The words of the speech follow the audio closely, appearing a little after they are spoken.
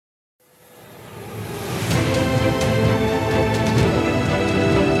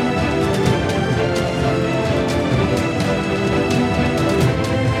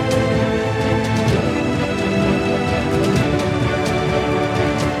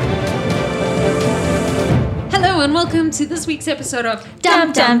welcome to this week's episode of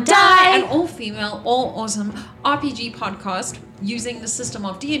Dum Dum Die, an all-female, all-awesome RPG podcast using the system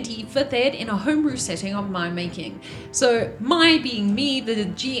of D&D 5th ed in a homebrew setting of my making. So, my being me, the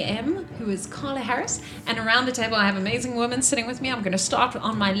GM, who is Carla Harris, and around the table I have amazing women sitting with me. I'm going to start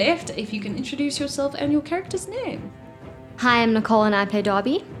on my left. If you can introduce yourself and your character's name. Hi, I'm Nicole and I play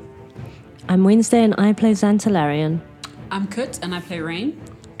Darby. I'm Wednesday and I play Xantalarian. I'm Kut and I play Rain.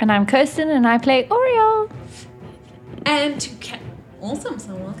 And I'm Kirsten and I play Oriole. And awesome,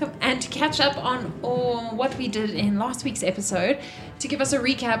 so welcome. And to catch up on all what we did in last week's episode, to give us a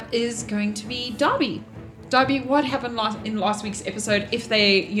recap, is going to be Darby. Darby, what happened in last week's episode if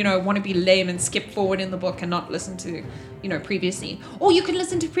they, want to be lame and skip forward in the book and not listen to, previously? Or you can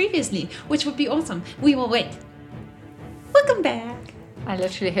listen to previously, which would be awesome. We will wait. Welcome back. I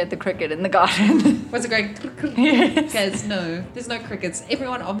literally heard the cricket in the garden. Was it going? Yes. Guys, no, there's no crickets.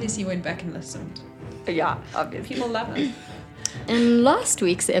 Everyone obviously went back and listened. Yeah, obviously. People love it. In last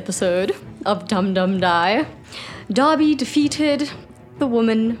week's episode of Dum Dum Die, Darby defeated the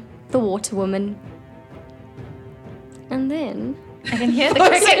water woman. And then... I can hear the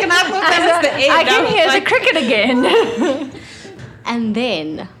cricket. I can hear the cricket again. And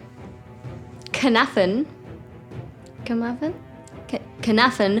then... Knaffen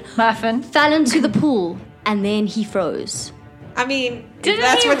Muffin fell into the pool and then he froze. I mean,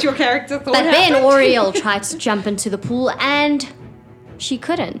 that's what your character thought But then happened. Oriole tried to jump into the pool and she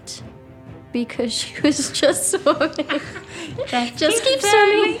couldn't. Because she was just swimming. Just keep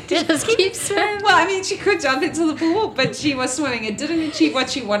swimming. Just keep swimming. Well, I mean, she could jump into the pool, but she was swimming. It didn't achieve what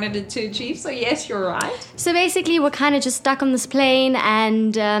she wanted it to achieve. So yes, you're right. So basically, we're kind of just stuck on this plane,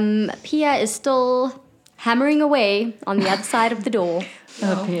 and Pia is still hammering away on the other side of the door.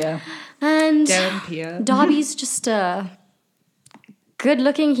 up here. And Damn, Pia. Darby's just a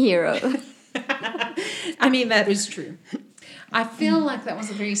good-looking hero. I mean, that is true. I feel like that was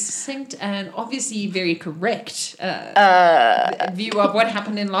a very succinct and obviously very correct view of what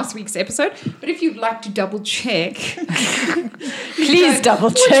happened in last week's episode. But if you'd like to double check, Please double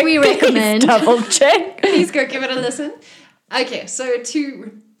check. Which we recommend. Double check. please go give it a listen. Okay, so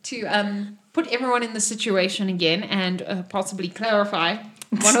to put everyone in the situation again and possibly clarify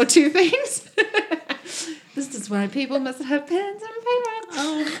one or two things. This is why people must have pens and paper.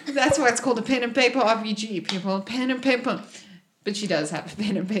 Oh, that's why it's called a pen and paper RPG, people. Pen and paper. But she does have a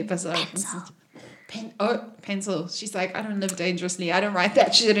pen and paper, so... Pencil. She's like, I don't live dangerously. I don't write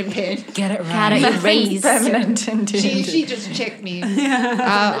that shit in pen. Get it right. Gotta erase. Permanent indeed. She just checked me.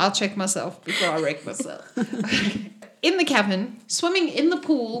 I'll check myself before I wreck myself. In the cabin, swimming in the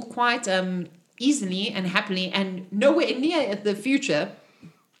pool quite easily and happily, and nowhere near the future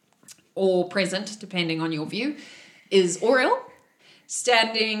or present, depending on your view, is Oriole.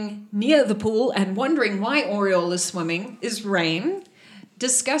 Standing near the pool and wondering why Oriole is swimming is Rain.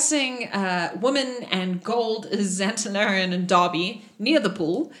 Discussing women and gold is Xantalarian and Darby near the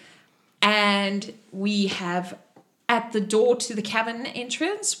pool. And we have at the door to the cabin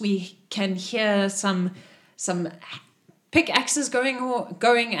entrance, we can hear some pickaxes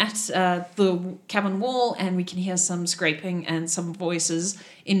going at the cabin wall, and we can hear some scraping and some voices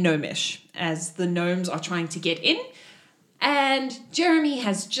in Gnomish as the gnomes are trying to get in. And Jeremy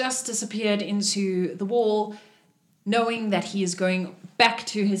has just disappeared into the wall, knowing that he is going back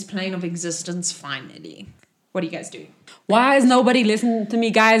to his plane of existence finally. What are you guys doing? Why is nobody listening to me,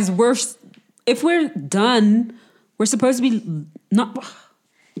 guys? If we're done, we're supposed to be not...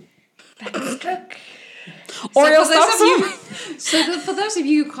 Oriole, For those of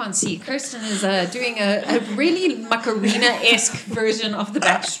you who can't see, Kirsten is doing a really Macarena-esque version of the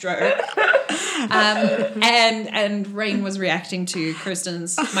backstroke. And Rain was reacting to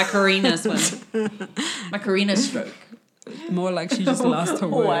Kirsten's Macarena swim. Macarena stroke. More like she just lost her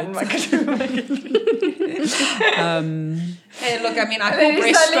words. Hey, look, I mean, I call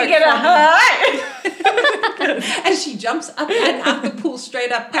breaststroke as she jumps up and out the pool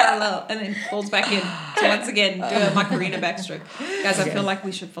straight up parallel and then falls back in to once again do a Macarena backstroke. Guys, I feel like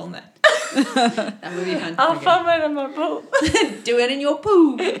we should film that. That would be fun. I'll film it in my pool. Do it in your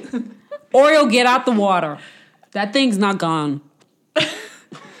pool. Oriole, get out the water. That thing's not gone.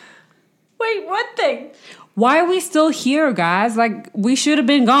 Wait, what thing? Why are we still here, guys? Like, we should have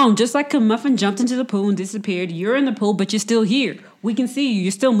been gone. Just like a muffin jumped into the pool and disappeared. You're in the pool, but you're still here. We can see you.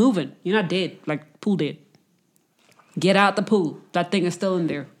 You're still moving. You're not dead, like pool dead. Get out the pool. That thing is still in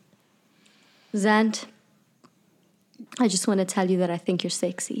there. Xant, I just want to tell you that I think you're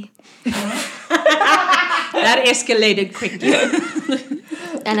sexy. That escalated quickly.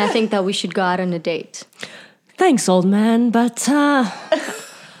 And I think that we should go out on a date. Thanks, old man, but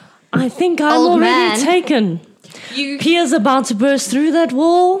I think I'm Old already man. taken. Pia's about to burst through that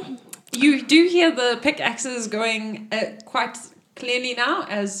wall. You do hear the pickaxes going quite clearly now,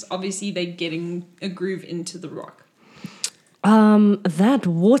 as obviously they're getting a groove into the rock. That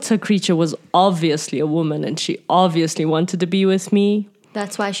water creature was obviously a woman, and she obviously wanted to be with me.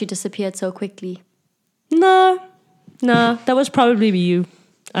 That's why she disappeared so quickly. No, that was probably you.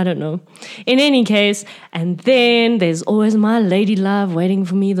 I don't know. In any case, and then there's always my lady love waiting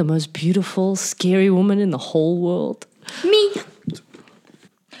for me, the most beautiful, scary woman in the whole world. Me.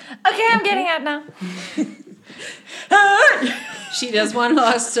 Okay, I'm getting out now. She does one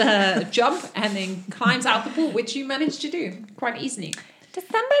last jump and then climbs out the pool, which you managed to do quite easily. Does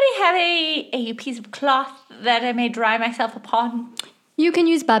somebody have a piece of cloth that I may dry myself upon? You can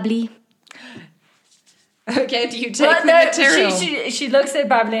use bubbly. Okay, do you take the material? She looks at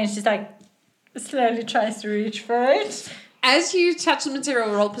Bubbly and she's like, slowly tries to reach for it. As you touch the material,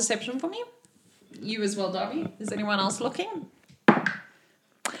 roll perception for me. You as well, Darby. Is anyone else looking?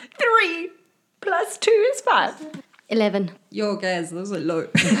 3 + 2 is 5. 11. Your guys, those are low.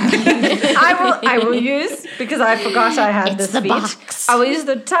 I will use, because I forgot I had It's this the feat. box. I will use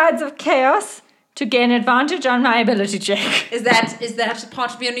the Tides of Chaos to gain advantage on my ability check. Is that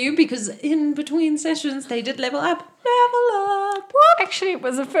part of your new? Because in between sessions, they did level up. Level up. Actually, it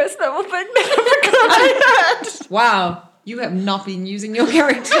was a first level thing that I forgot I had. Wow. You have not been using your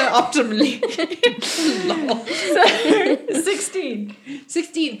character optimally. Lol. So, 16.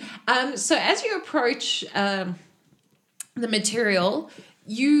 16. So as you approach the material,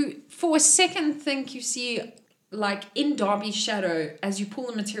 you for a second think you see, like in Darby's shadow, as you pull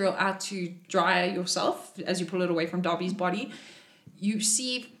the material out to dry yourself, as you pull it away from Darby's body, you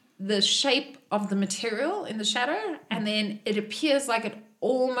see the shape of the material in the shadow, and then it appears like it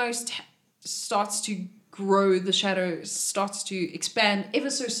almost starts to grow. The shadow starts to expand ever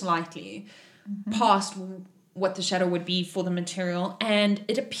so slightly past what the shadow would be for the material, and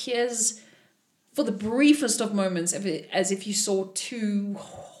it appears for the briefest of moments as if you saw two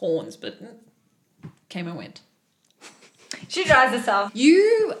horns, but came and went. She dries herself.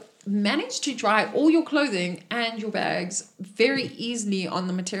 You managed to dry all your clothing and your bags very easily on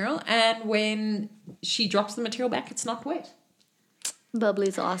the material, and when she drops the material back, it's not wet.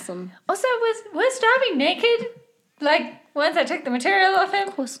 Bubbly's awesome. Also, was Darby naked? Like, once I took the material off him?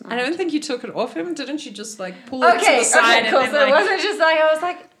 Of course not. I don't think you took it off him. Didn't you just like pull it to the side? Okay, and cool. then, So it wasn't just like, I was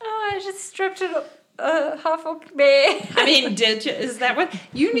like, oh, I just stripped it half of me. I mean, did you? Is that what?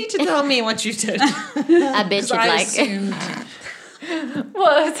 You need to tell me what you did. I bet you'd I like. assumed.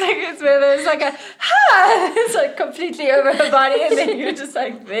 Well, it's where there's like a, it's like completely over her body, and then you're just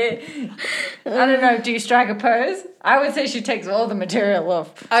like there. I don't know, do you strike a pose? I would say she takes all the material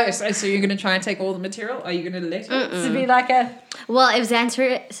off. Oh, so you're going to try and take all the material? Are you going to let her? To be like a, Well, if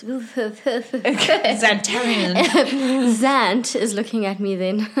Xantarian. Zant is looking at me,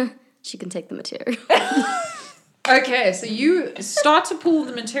 then she can take the material. Okay, so you start to pull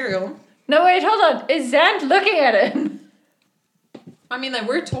the material. no, wait, hold on. Is Zant looking at it? I mean, they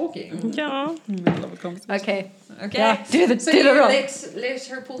were talking. Yeah. Okay. Okay. Yeah, do the you roll. let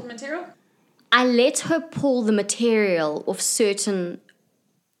her pull the material? I let her pull the material off certain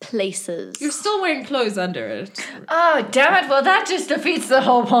places. You're still wearing clothes under it. Oh, damn it. Well, that just defeats the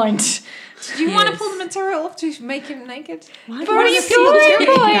whole point. Do you want to pull the material off to make him naked? For a story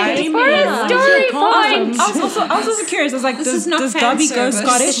point. For a story point. I was also curious. I was like, is not does fan Darby go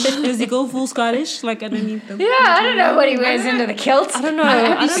service. Scottish? Does he go full Scottish? Like underneath them? Yeah, I don't know what he wears into the kilt. I don't know.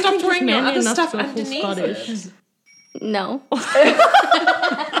 Have I you don't stopped think he's wearing your manly other enough stuff to go full underneath Scottish. it? No.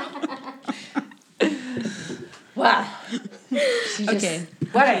 Wow. Okay.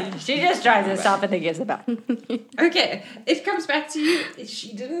 Whatever. She just dries herself and then gives it back. Okay. It comes back to you.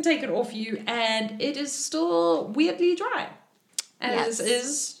 She didn't take it off you, and it is still weirdly dry. As Yes.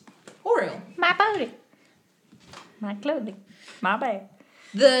 is Oriel. My body. My clothing. My bag.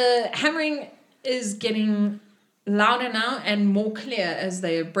 The hammering is getting louder now and more clear as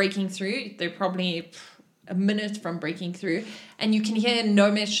they're breaking through. They're probably a minute from breaking through. And you can hear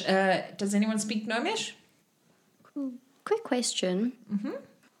Gnomish. Does anyone speak Gnomish? Quick question.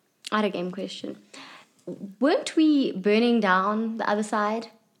 I had a game question. Weren't we burning down the other side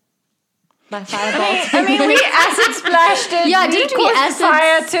by firebolt? I mean, we acid splashed it. Yeah, we didn't we caused acid-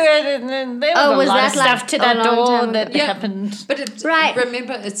 fire to it, and then there was Oh, a was lot that of stuff like to a that long door time that ago? Yeah. happened. But it, Right.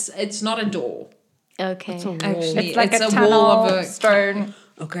 remember, it's not a door. Okay. Actually, It's like a wall tunnel of a stone.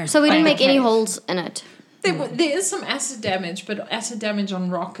 Okay. So we didn't Like make a any cave. holes in it. There is some acid damage, but acid damage on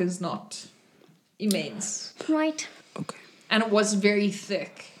rock is not immense. Right. Okay. And it was very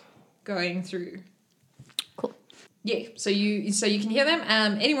thick going through. Cool. Yeah, so you can hear them.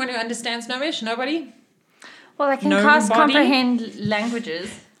 Anyone who understands Gnomish? Nobody? Well, I can Nobody? comprehend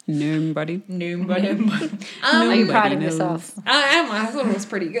languages. Nobody. Are you proud of knows. yourself? I am. I thought it was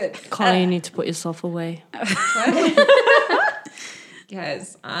pretty good. Colin, you need to put yourself away.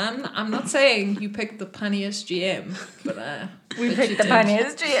 Guys, I'm not saying you picked the punniest GM, but We but picked you the did.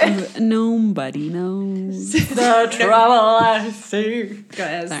 funniest GM. Nobody knows. The trouble I see.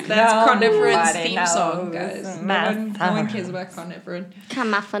 Guys, Nobody that's Carnivoran's theme knows song, guys. No one cares about Carnivoran.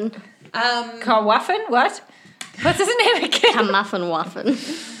 Muffin. Carwaffin? What? What's his name again? Muffin waffin.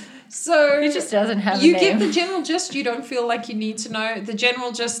 So He just doesn't have you a get name. the general gist. You don't feel like you need to know. The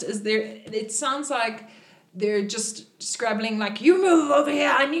general gist is there. It sounds like they're just scrabbling, like, you move over here,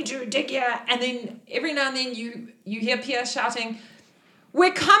 I need you to dig here. And then every now and then you hear Pierre shouting,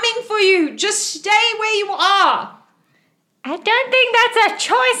 we're coming for you, just stay where you are. I don't think that's a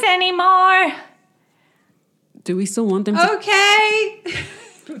choice anymore. Do we still want them to Okay.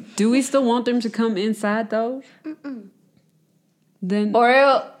 Do we still want them to come inside though? Then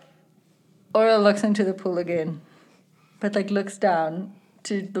Oriole looks into the pool again, but like looks down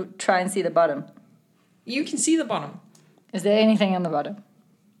to try and see the bottom. You can see the bottom. Is there anything on the bottom?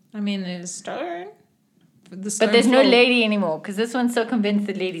 I mean, there's stone. But there's no lady anymore because this one's so convinced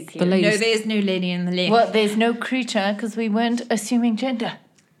the lady's here. the lady. No, there's no lady in the lake. Well, there's no creature because we weren't assuming gender.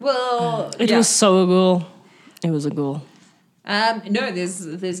 Well, It was so a ghoul. It was a ghoul. no,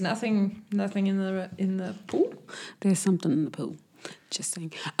 there's nothing in the pool. There's something in the pool. Just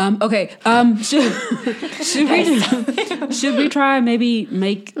saying. Okay. Should we try and maybe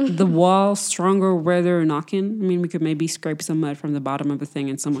make the wall stronger where they're knocking? I mean, we could maybe scrape some mud from the bottom of the thing,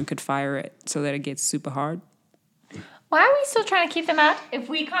 and someone could fire it so that it gets super hard. Why are we still trying to keep them out if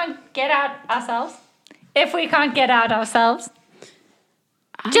we can't get out ourselves?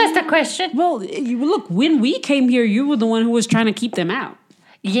 Just a question. Well, look. When we came here, you were the one who was trying to keep them out.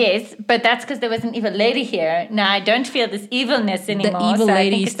 Yes, but that's because there was an evil lady here. Now I don't feel this evilness The anymore. evil so I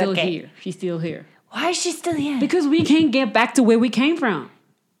lady think is it's still okay. here. She's still here. Why is she still here? Because we can't get back to where we came from.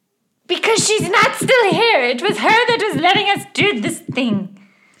 Because she's not still here. It was her that was letting us do this thing.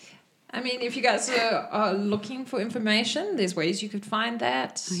 I mean, if you guys are looking for information, there's ways you could find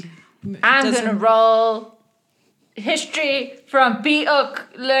that. I'm Doesn't- gonna roll history from Beok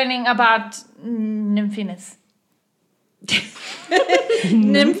learning about Nymphinus.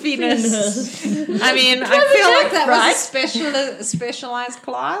 Nymphiness. I mean, I feel like that right? was a specialized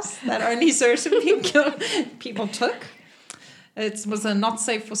class that only certain people took. It was a not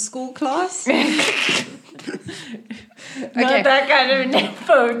safe for school class. Not that kind of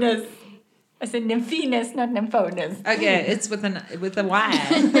nymphonas. I said nymphinus, not nymphonas. Okay, it's with a Y.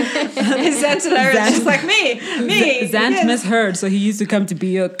 Xantillaris, just like me. Zant yes. misheard, so he used to come to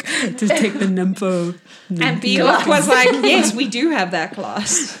Biuk to take the nympho. And Bjork was like, yes, we do have that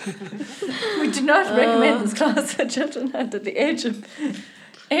class. We do not recommend this class for children under the age of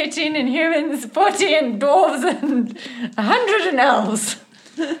 18 in humans, 40 in dwarves, and 100 in elves.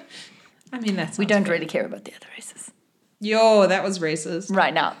 I mean, that's We don't really care about the other races Yo, that was racist.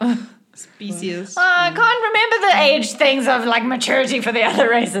 right now. Species. I can't remember the age things of like maturity for the other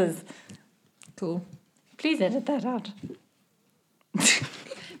races. Cool. Please edit that out.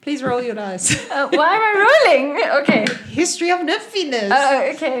 Please roll your dice. Why am I rolling? Okay. History of nymphiness.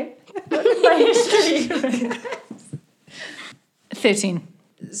 Okay. What is my history? 13.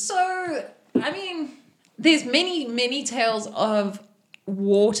 So, I mean, there's many tales of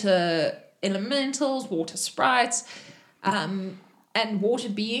water elementals, water sprites, and water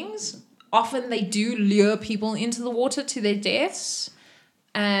beings. Often they do lure people into the water to their deaths,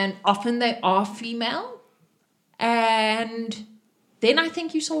 and often they are female. And then I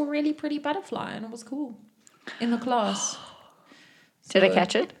think you saw a really pretty butterfly, and it was cool in the class. Did I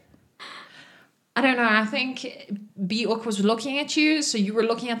catch it? I don't know. I think Bjork was looking at you, so you were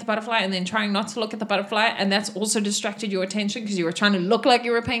looking at the butterfly and then trying not to look at the butterfly, and that's also distracted your attention because you were trying to look like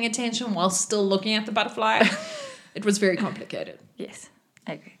you were paying attention while still looking at the butterfly. It was very complicated. Yes.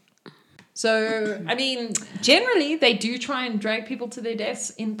 I agree. So, I mean, generally they do try and drag people to their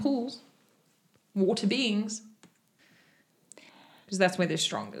deaths in pools, water beings, because that's where they're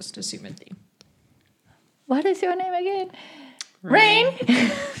strongest, assumedly. What is your name again? Rain.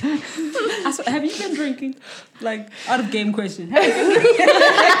 Have you been drinking? Like, out of game question. I'm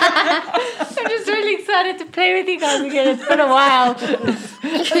just really excited to play with you guys again. It's been a while. I'm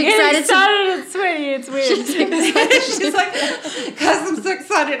getting excited and sweaty. It's weird. She's like, because I'm so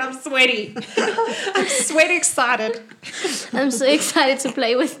excited, I'm sweaty. I'm sweaty excited. I'm so excited to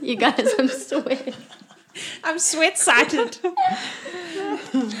play with you guys. I'm sweating. I'm sweat-sighted.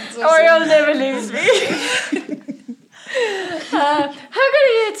 Oriole never leaves me. How good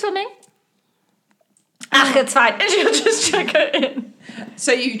are you at swimming? it's fine. And she'll just chuck her in.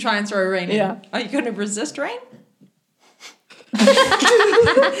 So you try and throw Rain in. Yeah. Are you going to resist Rain?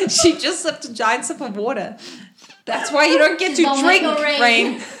 She just sipped a giant sip of water. That's why you don't get to Don't drink make it rain.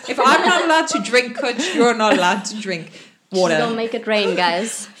 Rain. If I'm not allowed to drink Kuch, you're not allowed to drink water. Don't make it rain,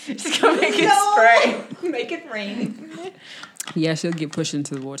 guys. Just gonna make it spray. Make it rain. Yeah, she'll get pushed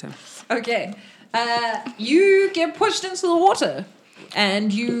into the water. Okay. You get pushed into the water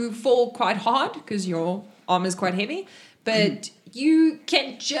and you fall quite hard because your arm is quite heavy, but you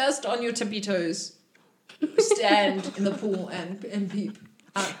can just on your tippy toes stand in the pool and peep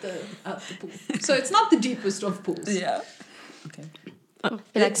out the pool. So it's not the deepest of pools. Yeah. Okay.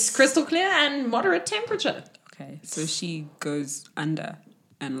 It's crystal clear and moderate temperature. Okay. So she goes under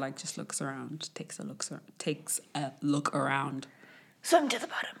and like just looks around, takes a look around. Swim to the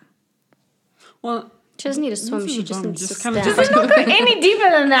bottom. Well, She doesn't need to swim. This is She the just problem, needs to just kinda stand. just Not go any deeper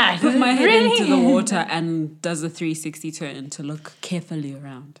than that. put my head Really? into the water and does a 360 turn to look carefully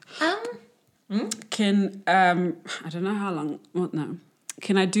around. Can I don't know how long. Well, no.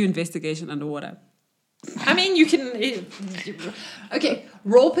 Can I do investigation underwater? I mean, you can. Okay,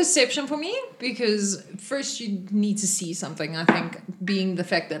 roll perception for me because first you need to see something. I think being the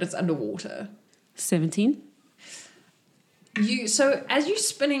fact that it's underwater. 17. So as you're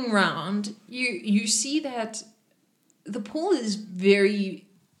spinning round, you see that the pool is very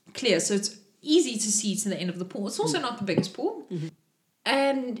clear, so it's easy to see to the end of the pool. It's also not the biggest pool,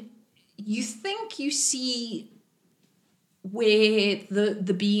 and you think you see where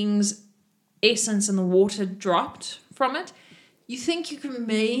the being's essence in the water dropped from it. You think you can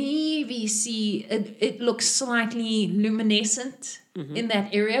maybe see it. It looks slightly luminescent in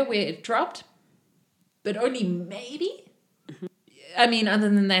that area where it dropped, but only maybe. I mean, other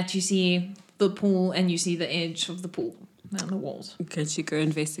than that, you see the pool and you see the edge of the pool and the walls. Can she go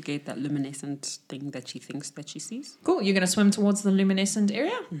investigate that luminescent thing that she thinks that she sees? Cool. You're going to swim towards the luminescent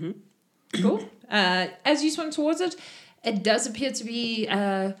area? Mm-hmm. Cool. As you swim towards it, it does appear to be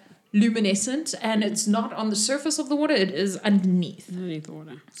luminescent and it's not on the surface of the water. It is underneath. Underneath the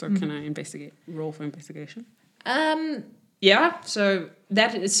water. So can I investigate? Roll for investigation? Yeah. So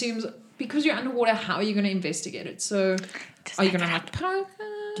that assumes... Because you're underwater, how are you going to investigate it? So, are you going to like poke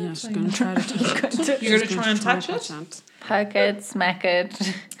it? Yeah, she's going to try to touch it. You're going to try and touch it? Poke it, smack it,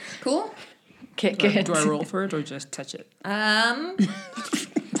 Cool. kick it. Do I roll for it or just touch it? Roll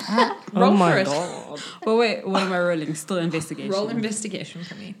Oh my for it. god. Oh wait, what am I rolling? Still investigation. Roll investigation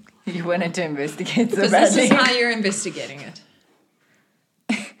for me. You wanted to investigate so Because this badly. is how you're investigating it.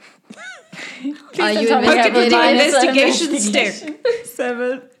 Are you tell me Poke it with the minus on investigation stick.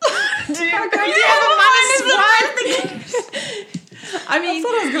 7. Do you have a minus one? I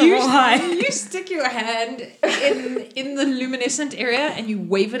mean, you stick your hand in the luminescent area and you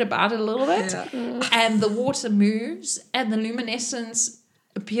wave it about a little bit, and the water moves, and the luminescence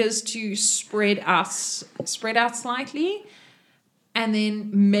appears to spread out slightly, and then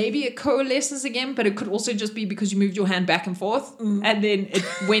maybe it coalesces again, but it could also just be because you moved your hand back and forth, and then it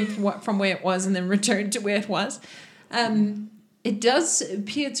went from where it was and then returned to where it was. It does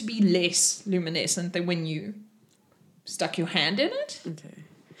appear to be less luminescent than when you stuck your hand in it. Okay.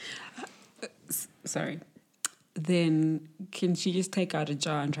 Sorry. Then can she just take out a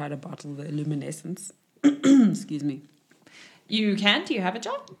jar and try to bottle the luminescence? Excuse me. You can. Do you have a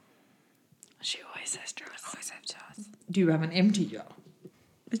jar? She always has jars. Always have jars. Do you have an empty jar?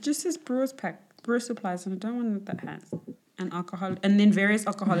 It just says brewer's supplies, and I don't want that has and alcohol, and then various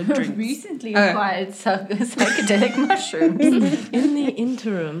alcoholic drinks. Recently acquired psychedelic mushrooms. In the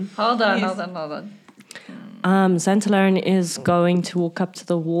interim, Hold on. Xantalarin is going to walk up to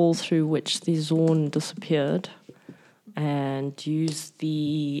the wall through which the Zorn disappeared and use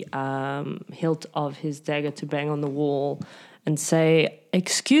the hilt of his dagger to bang on the wall and say,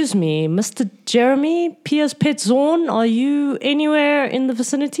 "Excuse me, Mr. Jeremy, Pia's pet Zorn, are you anywhere in the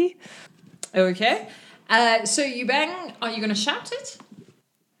vicinity?" Okay. So you bang. Are you going to shout it?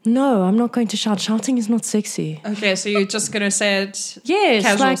 No, I'm not going to shout. Shouting is not sexy. Okay, so you're just going to say it. Yes,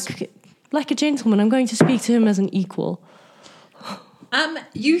 Casuals. like a gentleman. I'm going to speak to him as an equal.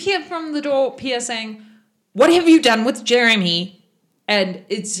 You hear from the door Pia saying, "What have you done with Jeremy?" And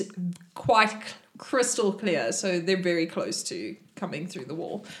it's quite crystal clear, so they're very close to coming through the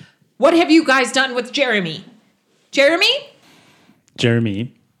wall. "What have you guys done with Jeremy? Jeremy?"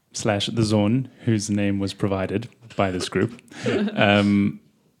 Jeremy / the Zorn, whose name was provided by this group,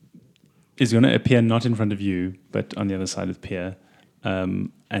 is going to appear not in front of you, but on the other side of Pia,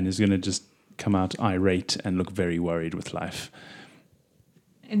 and is going to just come out irate and look very worried with life.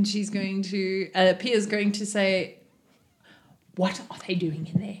 And she's going to, Pia's going to say, "What are they doing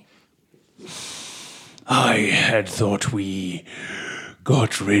in there?" I had thought we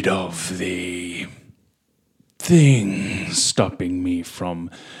got rid of the thing stopping me from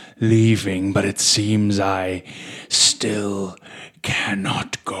leaving, but it seems I still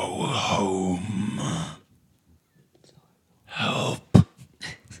cannot go home. Help.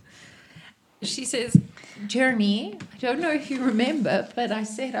 She says, Jeremy, I don't know if you remember, but I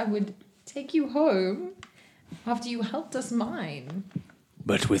said I would take you home after you helped us mine.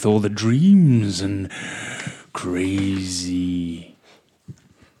 But with all the dreams and crazy...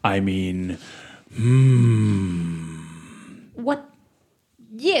 What?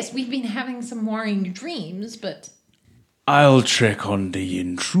 Yes, we've been having some worrying dreams, but... I'll check on the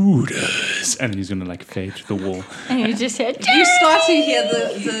intruders. And he's gonna fade to the wall. And you just said, You start to hear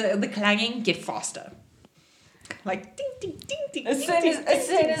the clanging get faster. Like ding, ding, ding, ding, as ding, soon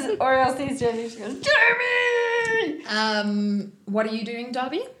ding, as Oriel sees Jeremy, she goes, Jeremy! What are you doing,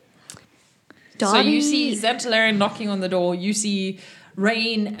 Darby? Darby. So you see Xantalarian knocking on the door. You see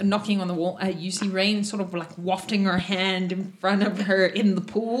Rain knocking on the wall. You see Rain sort of wafting her hand in front of her in the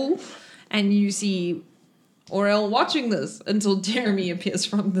pool. And you see Oriel watching this until Jeremy appears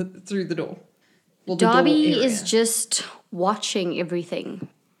through the door. Well, the door Darby area. is just watching everything.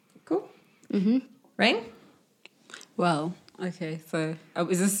 Cool. Mm-hmm. Rain? Well, okay, so are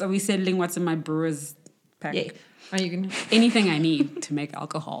we settling what's in my brewer's pack? Yeah. Are you going to... Anything I need to make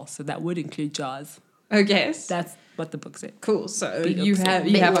alcohol, so that would include jars. Okay. That's what the book said. Cool. So Big you upset.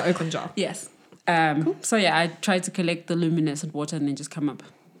 have an open jar. Yes. So yeah, I tried to collect the luminescent water and then just come up.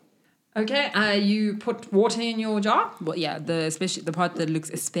 Okay. You put water in your jar Well, yeah, especially the part that looks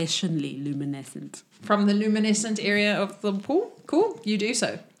especially luminescent. from the luminescent area of the pool. Cool. You do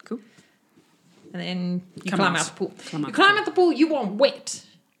so. Cool. And then you Come climb out. out the pool. Climb out You the climb out the pool. You are wet.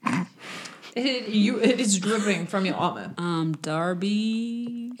 It is dripping from your armor.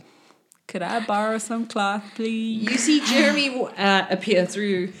 Darby, could I borrow some cloth, please? You see Jeremy appear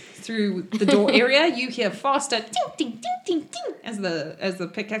through the door area. You hear faster ding ding ding ding ding as the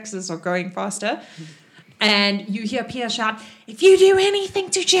pickaxes are going faster. And you hear Pierre shout, "If you do anything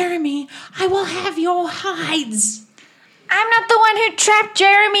to Jeremy, I will have your hides." I'm not the one who trapped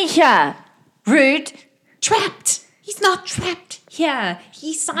Jeremy here. Rude. Trapped. He's not trapped here.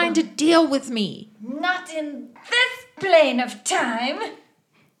 He signed a deal with me. Not in this plane of time.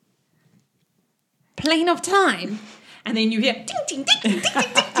 Plane of time. And then you hear ding ding ding ding ding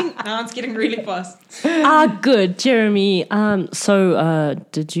ding ding. Now it's getting really fast. Good, Jeremy. So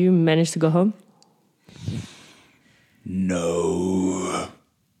did you manage to go home? No.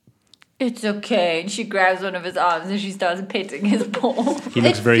 It's okay. And she grabs one of his arms and she starts petting his paw. He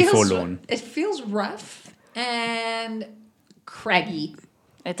looks very forlorn. It feels rough and craggy.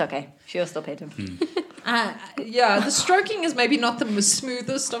 It's okay. She'll still pet him. Yeah, the stroking is maybe not the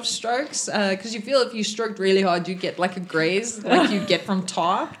smoothest of strokes because you feel if you stroked really hard, you get like a graze, like you get from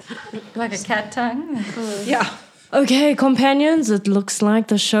tar. Like a cat tongue. Yeah. Okay, companions, it looks like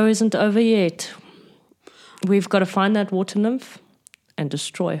the show isn't over yet. We've got to find that water nymph and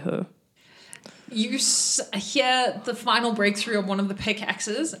destroy her. You hear the final breakthrough of one of the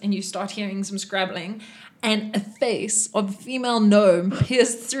pickaxes and you start hearing some scrabbling and a face of a female gnome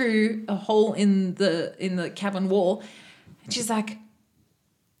peers through a hole in the cabin wall. And she's like,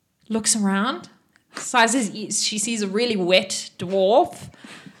 looks around, she sees a really wet dwarf,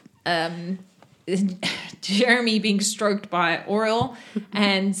 Jeremy being stroked by Oriel,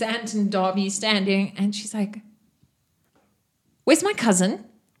 and Zant and Darby standing, and she's like, "Where's my cousin?"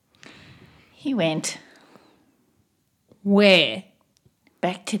 He went Where?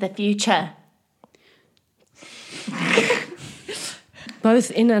 back to the future.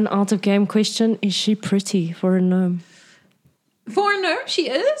 Both in and out of game question, is she pretty for a gnome? For a gnome, she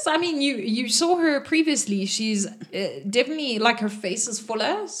is. I mean, you saw her previously. She's definitely like her face is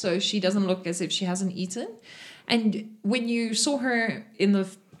fuller, so she doesn't look as if she hasn't eaten. And when you saw her in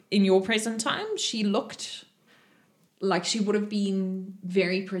your present time, she looked like she would have been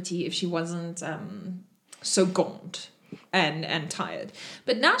very pretty if she wasn't so gaunt and tired.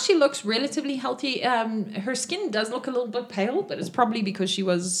 But now she looks relatively healthy. Her skin does look a little bit pale, but it's probably because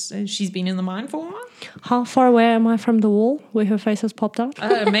she's been in the mine for a while. How far away am I from the wall where her face has popped out?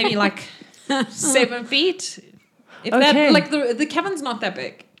 Maybe like 7 feet. If Okay. that, like the cabin's not that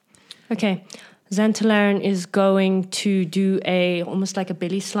big. Okay. Xantalarian is going to do almost like a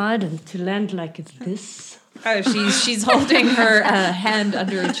belly slide and to land like this. Oh, she's holding her hand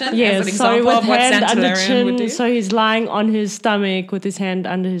under her chin as Yes, an sorry, example with of what hand under Xantalarian would do. chin. So he's lying on his stomach with his hand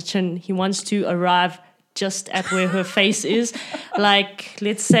under his chin. He wants to arrive just at where her face is, like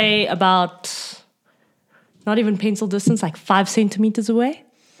let's say about not even pencil distance, like 5 centimeters away.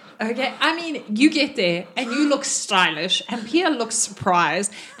 Okay, I mean, you get there and you look stylish, and Pia looks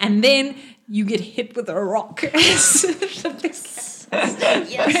surprised, and then you get hit with a rock. Yes.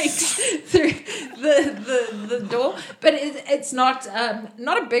 Through the door, but it's not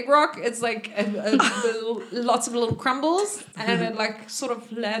a big rock. It's like lots of little crumbles, and it like sort of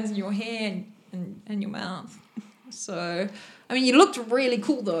lands in your hair and your mouth. So, I mean, you looked really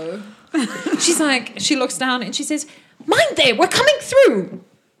cool though. She looks down and she says, "Mind there, we're coming through."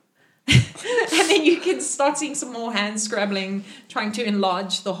 And then you can start seeing some more hands scrabbling, trying to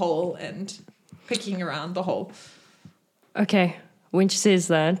enlarge the hole and picking around the hole. Okay, when she says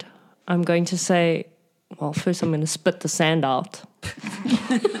that, I'm going to say, well, first I'm going to spit the sand out.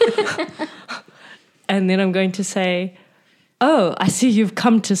 And then I'm going to say, "Oh, I see you've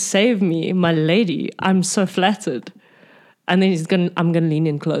come to save me, my lady. I'm so flattered." And then I'm going to lean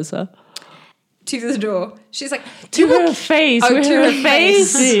in closer. To the door. She's like, To her face, where her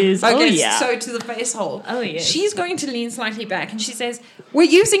face is. Okay, Oh, yeah. so to the face hole. Oh, yes. She's going to lean slightly back and she says, "We're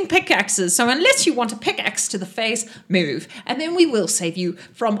using pickaxes, so unless you want a pickaxe to the face, move. And then we will save you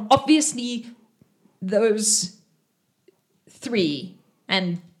from obviously those 3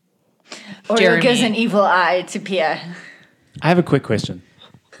 and Oriel Jeremy." gives an evil eye to Pia. I have a quick question.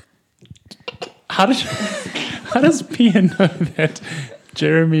 How does Pia know that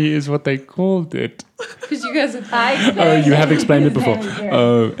Jeremy is what they called it? Because you guys have... Oh, you have explained it before.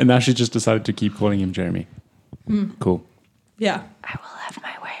 Oh, and now she just decided to keep calling him Jeremy. Cool. Yeah. I will have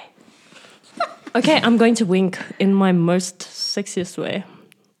my way. Okay, I'm going to wink in my most sexiest way,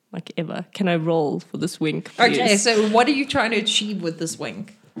 like ever. Can I roll for this wink, please? Okay, so what are you trying to achieve with this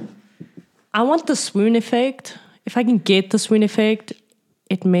wink? I want the swoon effect. If I can get the swoon effect,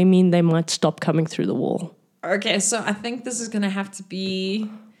 it may mean they might stop coming through the wall. Okay, so I think this is going to have to be...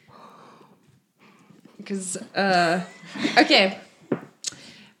 Because, okay.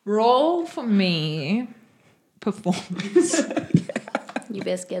 Roll for me. Performance. You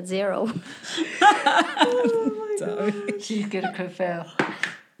best get 0. She's good at crit fail.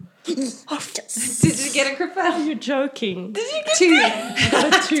 Did you get a crit fail? You're joking. Did you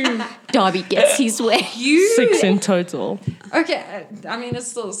get 2? Darby gets his way. 6 in total. Okay, I mean, it's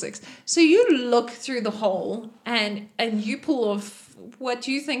still 6. So you look through the hole and you pull off what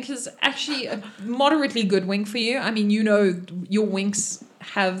you think is actually a moderately good wink for you. I mean, you know your winks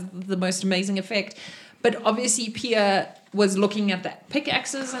have the most amazing effect. But obviously Pia was looking at the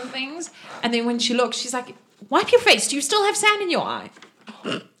pickaxes and things. And then when she looked, she's like, "Wipe your face. Do you still have sand in your eye?"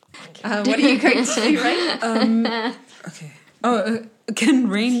 What are you going to do, Rain? Okay. Oh, can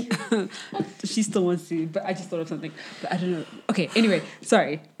Rain? She still wants to, but I just thought of something. But I don't know. Okay. Anyway,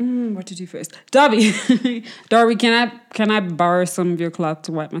 sorry. What to do first? Darby, Darby, can I borrow some of your cloth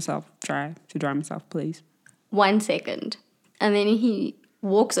to dry myself, please? 1 second. And then he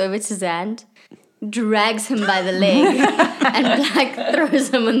walks over to Zand, drags him by the leg, and like throws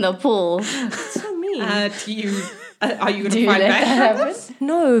him in the pool. So mean. Are you going Do to you fight let back? that happen?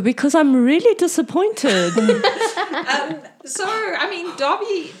 No, because I'm really disappointed. So, I mean,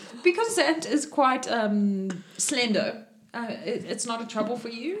 Darby, because Zant is quite slender, it's not a trouble for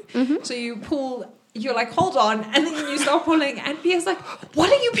you. Mm-hmm. So you pull, you're like, "Hold on," and then you start pulling, and Pia's like, "What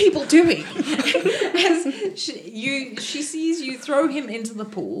are you people doing?" As she sees you throw him into the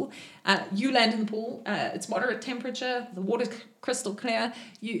pool. You land in the pool. It's moderate temperature. The water's crystal clear.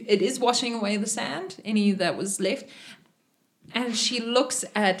 It is washing away the sand, any that was left. And she looks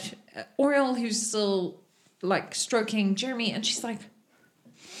at Oriel, who's still like stroking Jeremy, and she's like,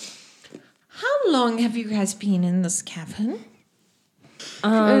 "How long have you guys been in this cavern?"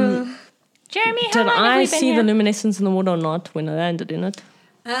 Jeremy, how Did long have I we been see here? the luminescence in the water or not when I landed in it?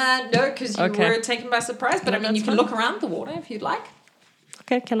 No, because you Okay. were taken by surprise. But I mean, you can look around the water if you'd like.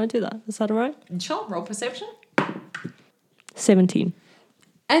 Okay, can I do that? Is that all right? Sure, roll perception. 17.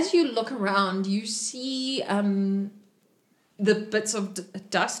 As you look around, you see the bits of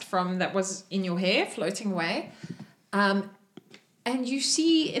dust from that was in your hair floating away. And you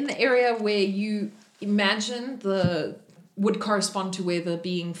see in the area where you imagine the would correspond to where the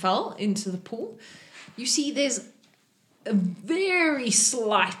being fell into the pool, you see there's a very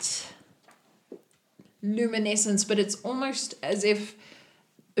slight luminescence, but it's almost as if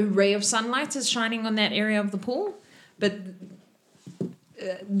a ray of sunlight is shining on that area of the pool. But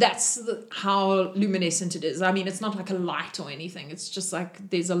that's how luminescent it is. I mean, it's not like a light or anything. It's just like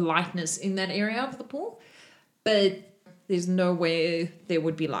there's a lightness in that area of the pool, but there's no way there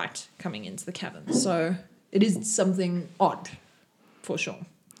would be light coming into the cavern. So it is something odd, for sure.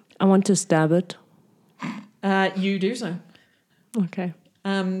 I want to stab it. You do so. Okay.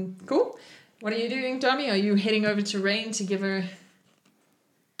 Cool. What are you doing, Tommy? Are you heading over to Rain to give her...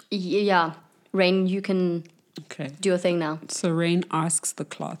 Yeah. Rain, you can Okay. do a thing now. So Rain asks the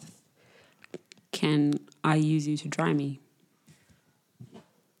cloth, "Can I use you to dry me?"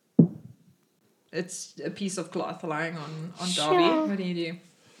 It's a piece of cloth lying on Sure. Darby. What do you do?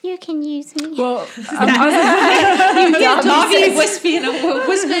 You can use me. Well, Darby whisper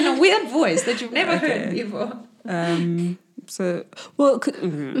in a weird voice that you've never heard before.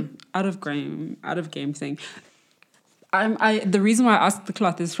 out of game thing. The reason why I asked the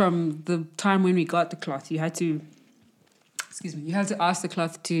cloth is from the time when we got the cloth. You had to ask the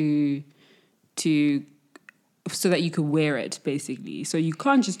cloth to so that you could wear it, basically. So you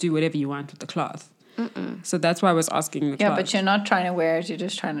can't just do whatever you want with the cloth. So that's why I was asking the Yeah, cloth. but you're not trying to wear it. You're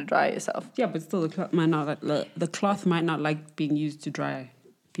just trying to dry yourself. Yeah, but still, the cloth might not like being used to dry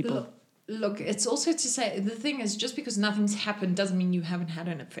people. Look, it's also to say the thing is just because nothing's happened doesn't mean you haven't had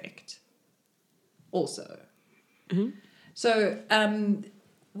an effect. Also, so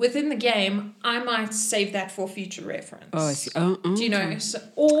within the game, I might save that for future reference. Oh, I see. Do you know? So,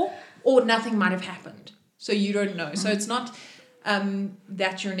 or nothing might have happened, so you don't know. So it's not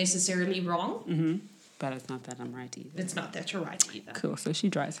that you're necessarily wrong. But it's not that I'm right either. It's not that you're right either. Cool. So she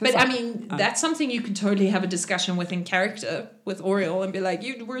dries. But I mean, that's something you can totally have a discussion with in character with Oriel and be like,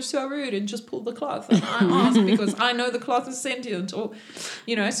 "You were so rude," and just pull the cloth. And I asked because I know the cloth is sentient, or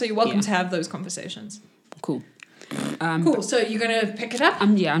so you're welcome to have those conversations. Cool. Cool. So you're gonna pick it up.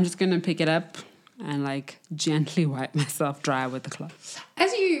 I'm just gonna pick it up and like gently wipe myself dry with the cloth.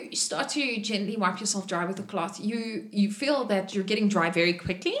 As you start to gently wipe yourself dry with the cloth, you feel that you're getting dry very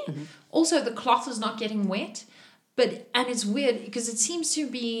quickly. Also, the cloth is not getting wet, and it's weird because it seems to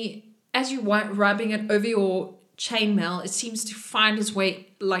be, as you rubbing it over your chainmail, it seems to find its way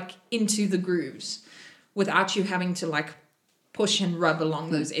like into the grooves without you having to like push and rub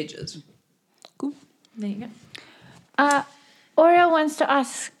along those edges. Cool. There you go. Oriel wants to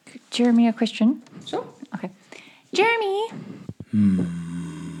ask Jeremy a question. Sure. Okay. Jeremy.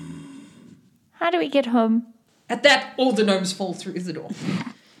 How do we get home? At that, all the gnomes fall through the door.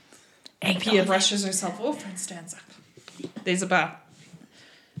 Pia brushes herself off and stands up. There's about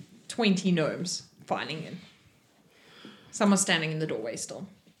 20 gnomes filing in. Someone's standing in the doorway still.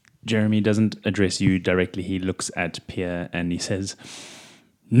 Jeremy doesn't address you directly. He looks at Pia and he says,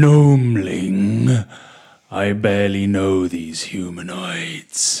 "Gnomeling, I barely know these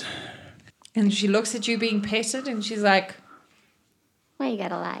humanoids." And she looks at you being petted and she's like, Why you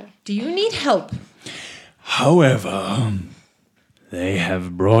gotta lie? "Do you need help?" However, they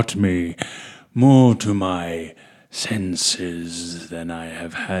have brought me more to my senses than I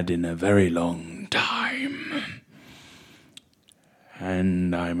have had in a very long time.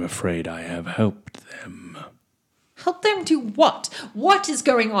 And I'm afraid I have helped them. Help them do what? What is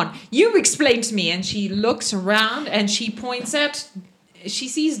going on? You explain to me. And she looks around and she points at, she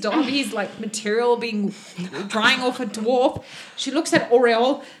sees Darby's like material drying off a dwarf. She looks at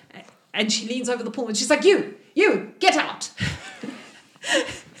Oriel and she leans over the pool and she's like, you, get out.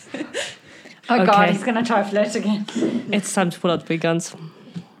 Oh God, Okay. he's gonna try flirt again. It's time to pull out the big guns.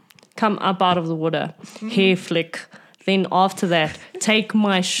 Come up out of the water. Hair flick. Then after that, take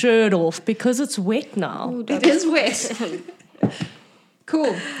my shirt off because it's wet now. It is wet.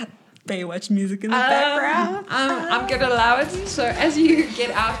 Cool. Baywatch music in the background. I'm going to allow it. So as you get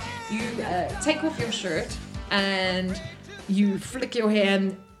out, you take off your shirt and you flick your hair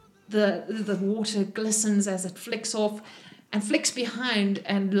and the water glistens as it flicks off and flicks behind,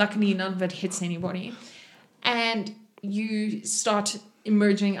 and luckily none of it hits anybody. And you start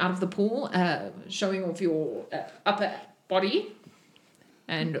emerging out of the pool, showing off your upper body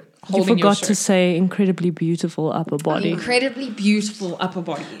and You holding your forgot shirt. to say incredibly beautiful upper body. Incredibly beautiful upper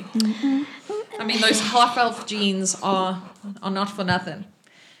body. I mean, those half-elf genes are not for nothing.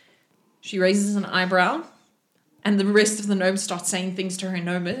 She raises an eyebrow, and the rest of the gnomes start saying things to her in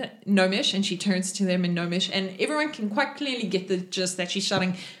gnomish, and she turns to them in gnomish, and everyone can quite clearly get the gist that she's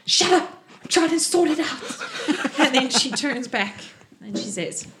shouting, "Shut up! I'm trying to sort it out." And then she turns back, and she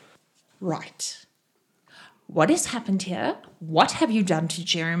says, "Right. What has happened here? What have you done to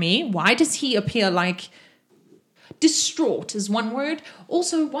Jeremy? Why does he appear like..." Distraught is one word.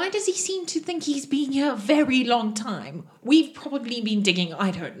 Also, why does he seem to think he's been here a very long time? We've probably been digging,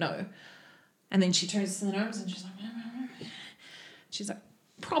 I don't know. And then she turns to the gnomes and she's like,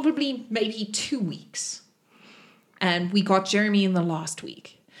 probably maybe 2 weeks. And we got Jeremy in the last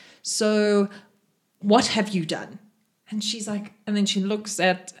week. So what have you done? And she's like, and then she looks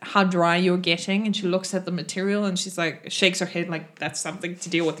at how dry you're getting and she looks at the material and she's like, shakes her head like that's something to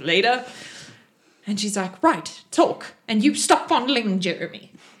deal with later. And she's like, right, talk. And you stop fondling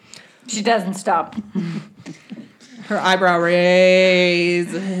Jeremy. She doesn't stop. Her eyebrow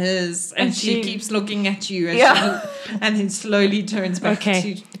raises, and she keeps looking at you, and, and then slowly turns back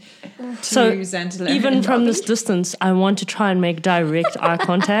Okay. to So Xantala. even from this distance, I want to try and make direct eye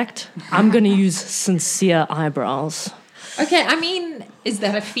contact. I'm going to use sincere eyebrows. Okay, I mean, is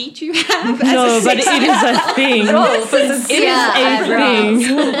that a feat you have? No, but it is a thing. It is a thing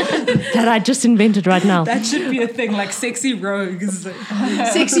that I just invented right now. That should be a thing, like sexy rogues.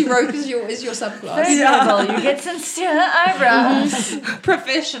 Sexy rope is your subclass. Very noble. You get sincere eyebrows.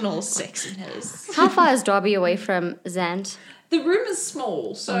 Professional sexiness. How far is Darby away from Zant? The room is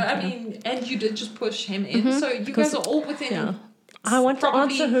small, so I mean, and you did just push him in, so you guys are all within. Yeah. I want to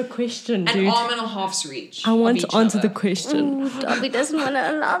probably answer her question, an dude. arm and a half's reach. I want of to each answer other. the question. Ooh, Darby doesn't want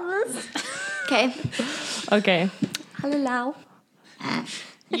to allow this. Okay, Okay. I'll allow.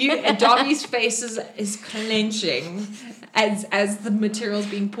 Darby's face is clenching as the material's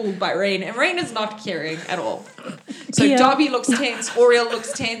being pulled by Rain, and Rain is not caring at all. So Yeah. Darby looks tense, Oriel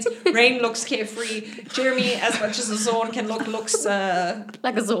looks tense, Rain looks carefree, Jeremy, as much as a Zorn can looks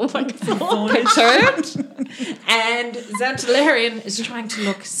Like a Zorn. perturbed, and Xantalarian is trying to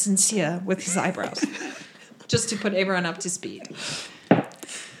look sincere with his eyebrows, just to put everyone up to speed.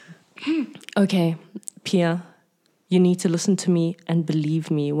 Okay, Pia, you need to listen to me and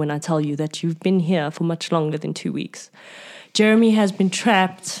believe me when I tell you that you've been here for much longer than 2 weeks. Jeremy has been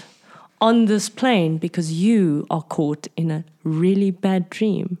trapped on this plane because you are caught in a really bad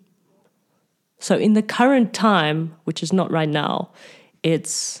dream. So in the current time, which is not right now,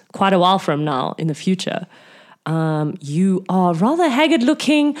 it's quite a while from now in the future, you are rather haggard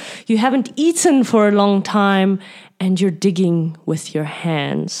looking, you haven't eaten for a long time, and you're digging with your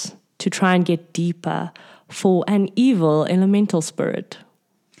hands to try and get deeper for an evil elemental spirit.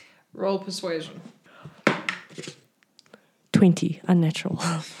 Roll persuasion. 20, unnatural.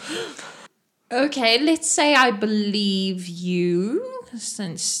 Okay, let's say I believe you,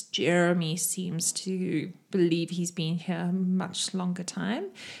 since Jeremy seems to believe he's been here a much longer time.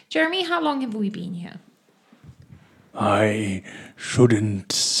 Jeremy, how long have we been here? I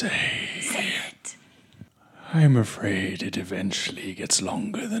shouldn't say. Say it. I'm afraid it eventually gets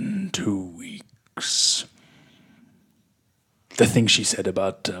longer than 2 weeks. The thing she said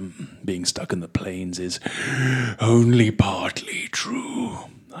about being stuck in the plains is only partly true.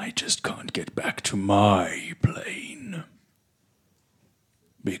 I just can't get back to my plane.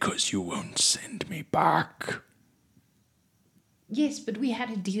 Because you won't send me back. Yes, but we had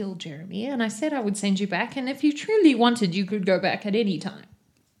a deal, Jeremy, and I said I would send you back, and if you truly wanted, you could go back at any time.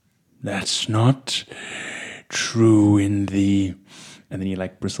 That's not true in the... And then he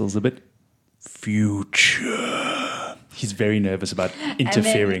bristles a bit. Future. He's very nervous about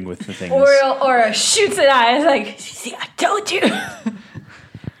interfering with the things. Or shoots an eye. It's like, see, I told you.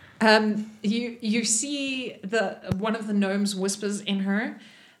 You see one of the gnomes whispers in her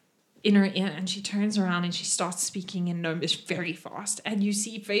ear, and she turns around and she starts speaking in gnomish very fast, and you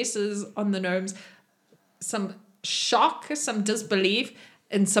see faces on the gnomes, some shock, some disbelief,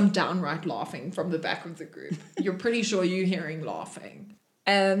 and some downright laughing from the back of the group. You're pretty sure you're hearing laughing.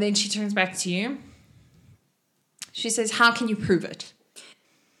 And then she turns back to you. She says, how can you prove it?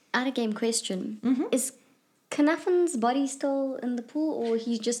 Out of game question. Is Knuffen's body still in the pool, or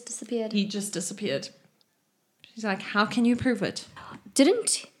he just disappeared? He just disappeared. She's like, how can you prove it?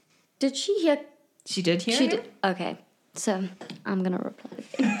 Did she hear? She did hear She him? did. Okay, so I'm gonna reply.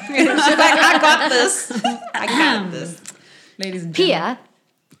 She's like, I got this. I got this. Ladies and gentlemen. Pia,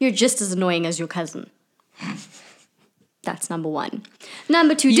 you're just as annoying as your cousin. That's number one.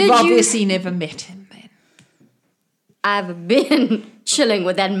 Number two, You've obviously never met him, then. I've been chilling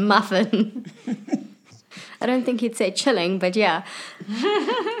with that muffin. I don't think he'd say chilling, but yeah.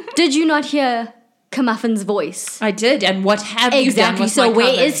 Did you not hear Kamuffin's voice? I did, and what have you done Exactly. with So my where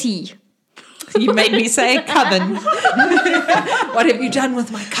coven? is he? You made me say coven. What have you done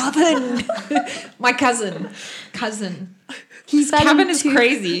with my coven? My cousin. He fell Coven is into-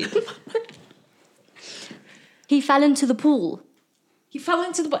 crazy. He fell into the pool, He fell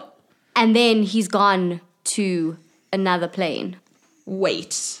into the... and then he's gone to another plane.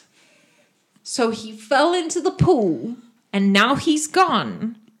 Wait. So he fell into the pool, and now he's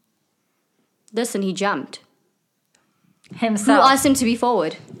gone. Listen, he jumped. Who Himself. asked him to be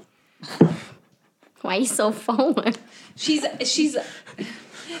forward? Why are you so forward? She's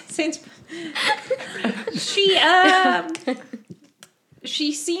since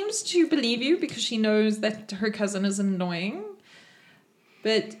she seems to believe you because she knows that her cousin is annoying,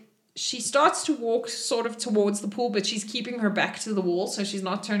 but she starts to walk sort of towards the pool, but she's keeping her back to the wall, so she's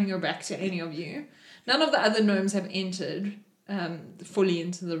not turning her back to any of you. None of the other gnomes have entered fully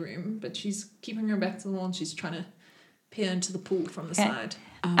into the room, but she's keeping her back to the wall, and she's trying to peer into the pool from the side.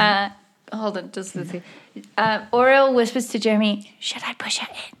 Hold on, just let's see. Oriel whispers to Jeremy, "Should I push her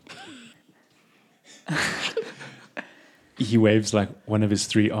in?" He waves like one of his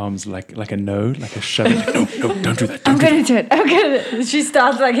 3 arms, like a no, like a shove. Like, no, don't do that. I'm gonna do it. I'm gonna. She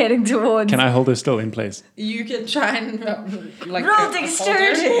starts like heading towards. Can I hold her still in place? You can try and like Roll hold her.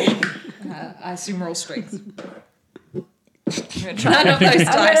 dexterity. I assume roll strength. I'm gonna None of those I'm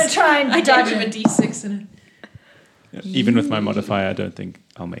gonna dice. try and I gave dodge him a it. d6 in it. Even with my modifier, I don't think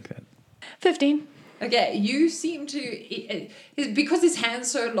I'll make that. 15. Okay, you seem to because his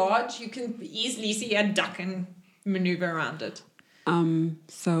hand's so large, you can easily see a duck and maneuver around it.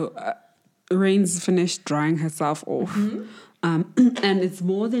 So Rain's finished drying herself off. And it's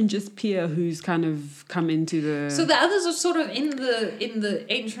more than just Pia who's kind of come into the... So the others are sort of in the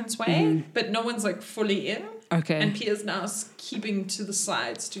entranceway, but no one's like fully in. Okay. And Pia's now keeping to the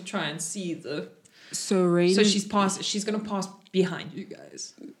sides to try and see the. So Rain... So she's gonna pass behind you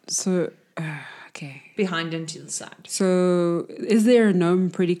guys, So, okay. behind and to the side. So is there a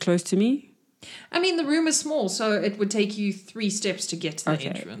gnome pretty close to me? I mean, the room is small, so it would take you 3 steps to get to the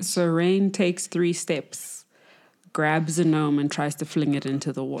entrance. So Rain takes 3 steps, grabs a gnome and tries to fling it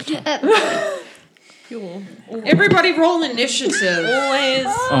into the water. Everybody roll initiative. Always.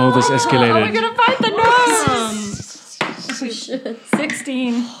 Oh, this escalated. Are we gonna fight the gnomes?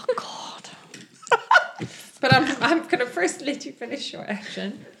 16. But I'm gonna first let you finish your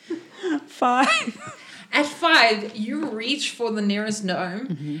action. 5. At 5, you reach for the nearest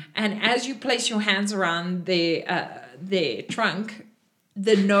gnome, and as you place your hands around their trunk,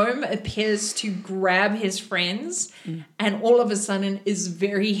 the gnome appears to grab his friends, and all of a sudden is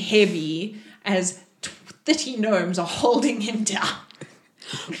very heavy as 30 gnomes are holding him down.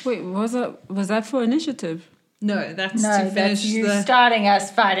 Wait, was that for initiative? No, that's No, to finish that's you the. starting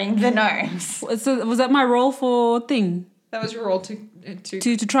us fighting the gnomes. So was that my roll for thing? That was your roll to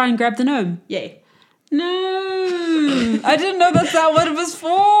To try and grab the gnome? yeah. No, I didn't know that's not what it was for.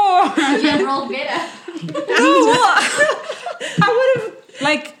 You roll better. I would have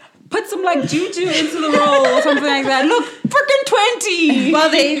like put some like juju into the roll or something like that. Look, freaking 20. Well,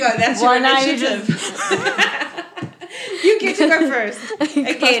 there you go. That's your Well, now you initiative. You get to go first.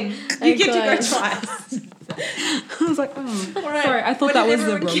 Again, you get to go twice. I was like, oh, All right. sorry. I thought What that did was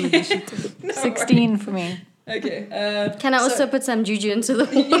the everyone roll get? initiative. No 16 for me. Okay. Can I also put some juju into the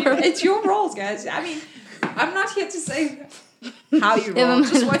water? It's your rolls, guys. I mean, I'm not here to say how you Never roll,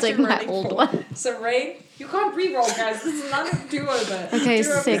 mind, just I'll what take you're my rolling old for. one. So, Ray, you can't re-roll, guys. This is not a do-over. Okay,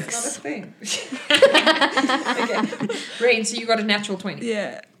 Do-over 6. is not a thing. Okay. Rain, so you got a natural 20.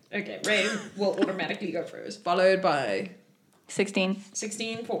 Yeah. Okay, Rain will automatically go first, followed by 16.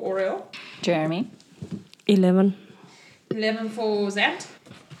 16 for Oriel, Jeremy. 11. 11 for Zant.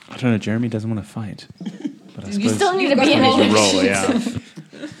 I don't know. Jeremy doesn't want to fight. But I You suppose still need to got be to in roll you it. roll, yeah.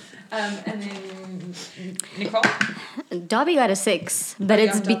 And then Nicole. Darby got a 6, but Oh, yeah,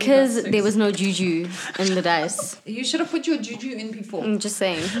 it's Darby because got 6. there was no juju in the dice. You should have put your juju in before. I'm just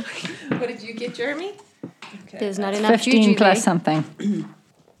saying. What did you get, Jeremy? Okay. There's not enough 15 juju plus there. something.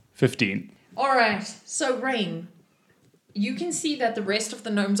 15. All right. So, Rain, you can see that the rest of the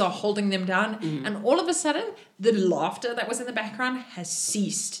gnomes are holding them down, and all of a sudden, the laughter that was in the background has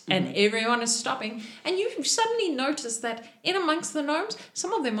ceased, and everyone is stopping. And you suddenly notice that in amongst the gnomes,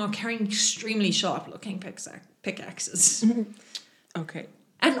 some of them are carrying extremely sharp-looking pickaxes, Okay.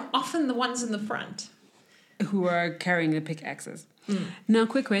 and often the ones in the front. Who are carrying the pickaxes. Now,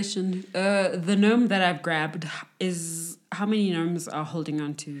 quick question. The gnome that I've grabbed is... How many gnomes are holding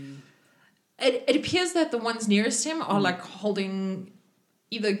on to... It appears that the ones nearest him are like holding,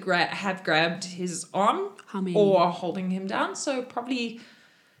 either have grabbed his arm How many? or are holding him down. So probably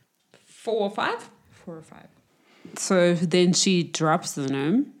 4 or 5. 4 or 5. So then she drops the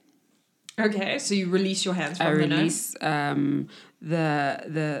gnome. Okay, so you release your hands from I the gnome. release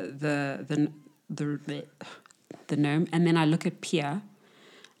the gnome, and then I look at Pia,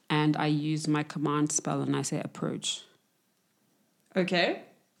 and I use my command spell, and I say approach. Okay.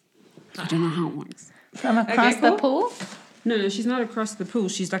 I don't know how it works. From across the cool. pool? No, she's not across the pool.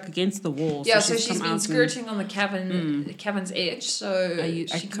 She's like against the wall. Yeah, so she's she's come been out skirting on the cavern's edge, so I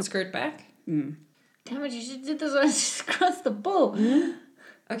she can skirt back. Damn it, you should do this one just across the pool.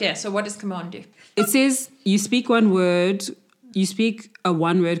 Okay, so what does command do? It says you speak one word You speak a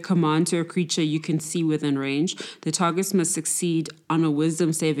one-word command to a creature you can see within range. The targets must succeed on a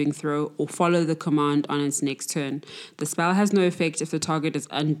wisdom saving throw or follow the command on its next turn. The spell has no effect if the target is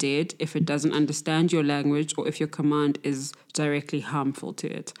undead, if it doesn't understand your language, or if your command is directly harmful to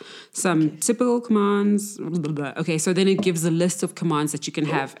it. Some typical commands. Blah, blah, blah. Okay, so then it gives a list of commands that you can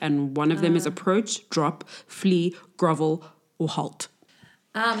have, and one of them is approach, drop, flee, grovel, or halt.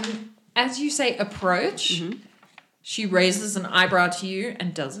 As you say approach, she raises an eyebrow to you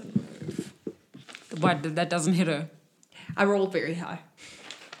and doesn't move. What? That doesn't hit her. I rolled very high.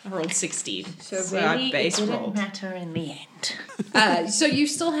 I rolled 16. So I really, it base didn't rolled. matter in the end. So you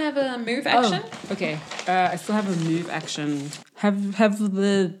still have a move action? Oh, okay. I still have a move action. Have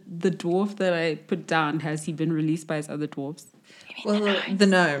the dwarf that I put down, has he been released by his other dwarves? Well, the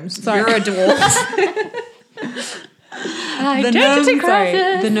gnomes. Sorry. You're a dwarf.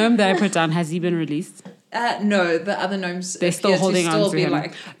 The gnome that I put down, has he been released? No, the other gnomes. They're still appear to holding still on to be him.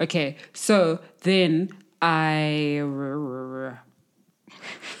 Like, Okay, so then I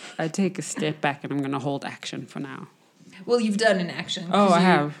take a step back and I'm going to hold action for now. well, you've done an action. Oh, 'cause I you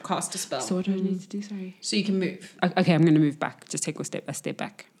have. cast a spell. So what do I need to do? Sorry. So you can move. Okay, I'm going to move back. Just take a step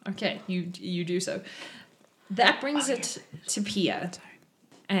back. Okay, you do so. That brings it to Pia.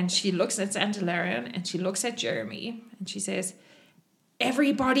 And she looks at Sandalarian and she looks at Jeremy and she says,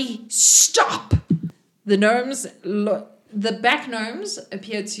 "Everybody stop!" The gnomes, the back gnomes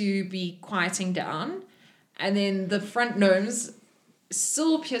appear to be quieting down, and then the front gnomes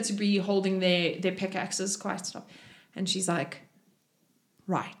still appear to be holding their pickaxes quite stop. And she's like,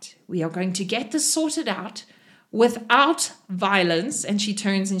 "Right, we are going to get this sorted out without violence." And she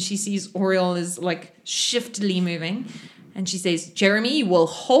turns and she sees Oriel is like shiftily moving. And she says, "Jeremy, you will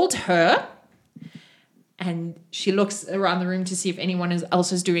hold her." And she looks around the room to see if anyone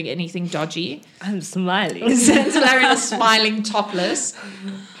else is doing anything dodgy. I'm smiling. Sandalarian is smiling topless.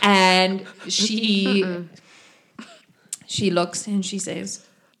 And she looks and she says,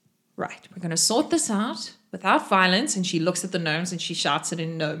 "Right, we're going to sort this out without violence." And she looks at the gnomes and she shouts it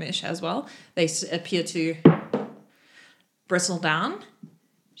in gnomish as well. They appear to bristle down.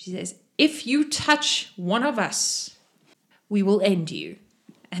 She says, "If you touch one of us, we will end you."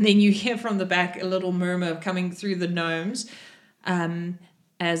 And then you hear from the back a little murmur coming through the gnomes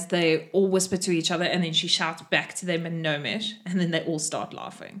as they all whisper to each other. And then she shouts back to them in gnomish. And then they all start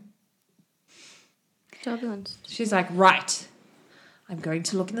laughing. She's like, "Right, I'm going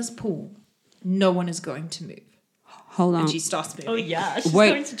to look in this pool. No one is going to move." Hold on. And she starts moving. Oh yeah, she's Wait,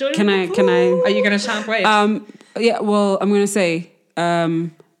 going to join can the I? pool. Can I? Are you going to shout wait? Yeah, well, I'm going to say,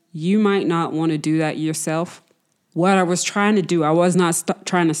 you might not want to do that yourself. What I was trying to do, I was not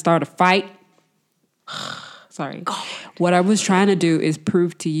trying to start a fight. Sorry. What I was trying to do is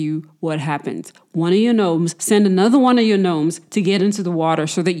prove to you what happens. One of your gnomes, send another one of your gnomes to get into the water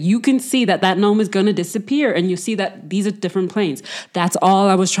so that you can see that gnome is going to disappear and you see that these are different planes. That's all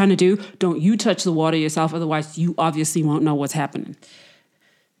I was trying to do. Don't you touch the water yourself, otherwise you obviously won't know what's happening.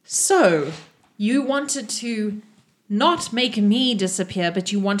 So, you wanted to not make me disappear,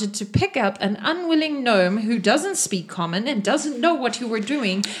 but you wanted to pick up an unwilling gnome who doesn't speak common and doesn't know what you were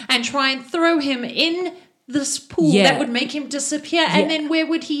doing and try and throw him in this pool that would make him disappear. And then where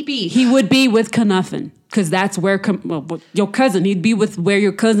would he be? He would be with Knuffin, because that's where your cousin. He'd be with where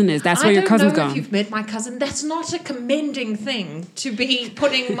your cousin is. That's where your cousin's I don't know gone. if you've met my cousin. That's not a commending thing to be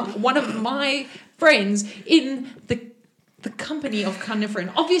putting one of my friends in the company of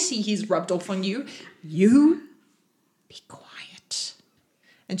Knuffin. Obviously, he's rubbed off on you. You be quiet.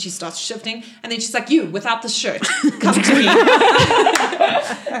 And she starts shifting, and then she's like, "You, without the shirt, come to me."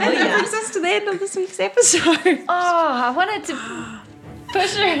 And that brings us to the end of this week's episode. Oh, I wanted to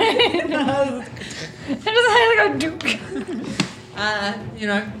push her in. I just had to go Duke.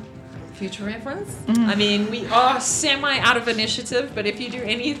 Future reference. I mean, we are semi out of initiative, but if you do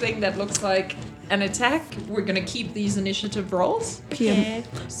anything that looks like an attack, we're going to keep these initiative rolls. Okay.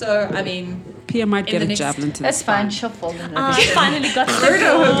 So, I mean, Pia might In get the a next- javelin to That's the fine. She'll fall in I love. finally got the Birdo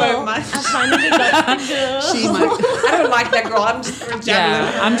girl. Hobo might. I finally got the girl. She might. I don't like that girl. I'm just for a javelin.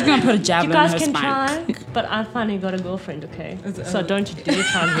 Yeah, I'm just gonna put a You javelin guys in her can spine. try, but I finally got a girlfriend, okay? So don't you dare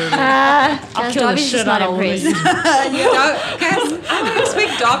try and ruin me. I'll kill the shit out of all of you. No, guys, I don't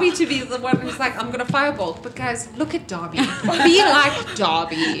expect Darby to be the one who's like, "I'm going to firebolt." But guys, look at Darby. Be like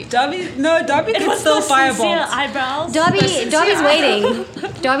Darby. Darby It can was still the sincere fireball. eyebrows. Darby's waiting.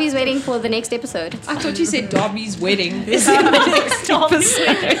 Darby's waiting for the next episode. I thought you said Darby's wedding. Darby's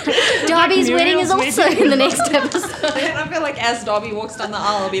Darby's wedding is Muriel's also in the next episode. And I feel like as Darby walks down the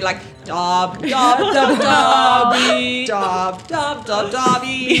aisle, I'll be like, Dob, dob, dob, dobby. Dob, dob, dob,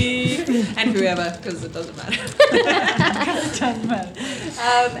 dobby. And whoever, because it doesn't matter.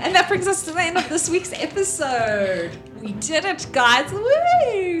 And that brings us to the end of this week's episode. We did it, guys. Woo!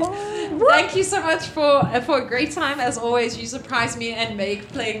 Thank you so much for a great time. As always, you surprise me and make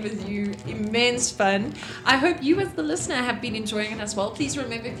playing with you immense fun. I hope you as the listener have been enjoying it as well. Please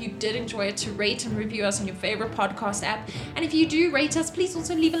remember, if you did enjoy it, to rate and review us on your favorite podcast app. And if you do rate us, please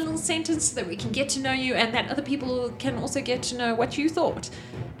also leave a little sentence so that we can get to know you and that other people can also get to know what you thought.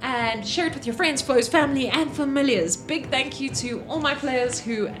 And share it with your friends, foes, family, and familiars. Big thank you to all my players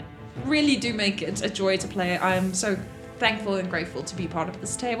who really do make it a joy to play. I'm so thankful and grateful to be part of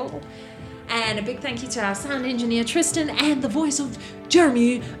this table. And a big thank you to our sound engineer Tristan and the voice of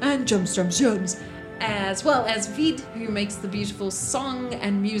Jeremy and Jumps, as well as Vid, who makes the beautiful song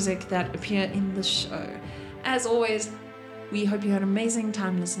and music that appear in the show. As always, we hope you had an amazing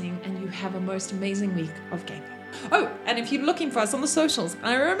time listening and you have a most amazing week of gaming. Oh, and if you're looking for us on the socials,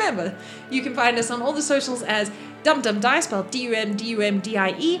 I remember you can find us on all the socials as DumDumDie, spelled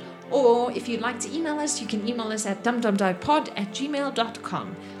DUMDUMDIE, or if you'd like to email us, you can email us at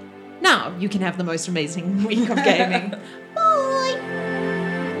dumdumdiepod@gmail.com. Now you can have the most amazing week of gaming. Bye!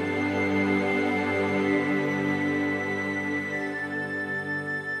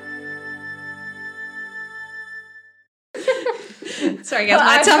 Sorry guys,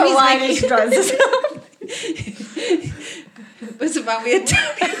 my tummy's making... What's about weird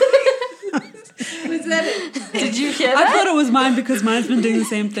tummy? Was that it? Did you hear I that? thought it was mine because mine's been doing the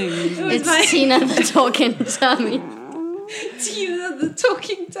same thing. It's Tina the talking tummy. Tina the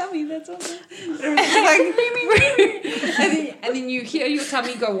talking tummy, that's all. And then you hear your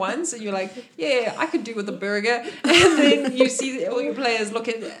tummy go once and you're like, yeah, I could do with a burger. And then you see all your players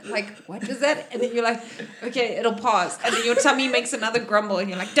looking like, what was that? And then you're like, okay, it'll pause. And then your tummy makes another grumble and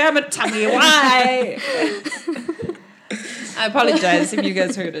you're like, damn it, tummy, why? I apologize if you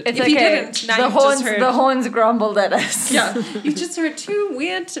guys heard it. It's if okay. you didn't, now you've just heard. The horns grumbled at us. Yeah, you just heard two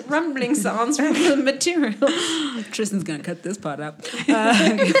weird rumbling sounds from the material. Tristan's gonna cut this part out.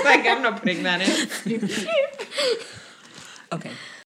 Like, I'm not putting that in. Okay.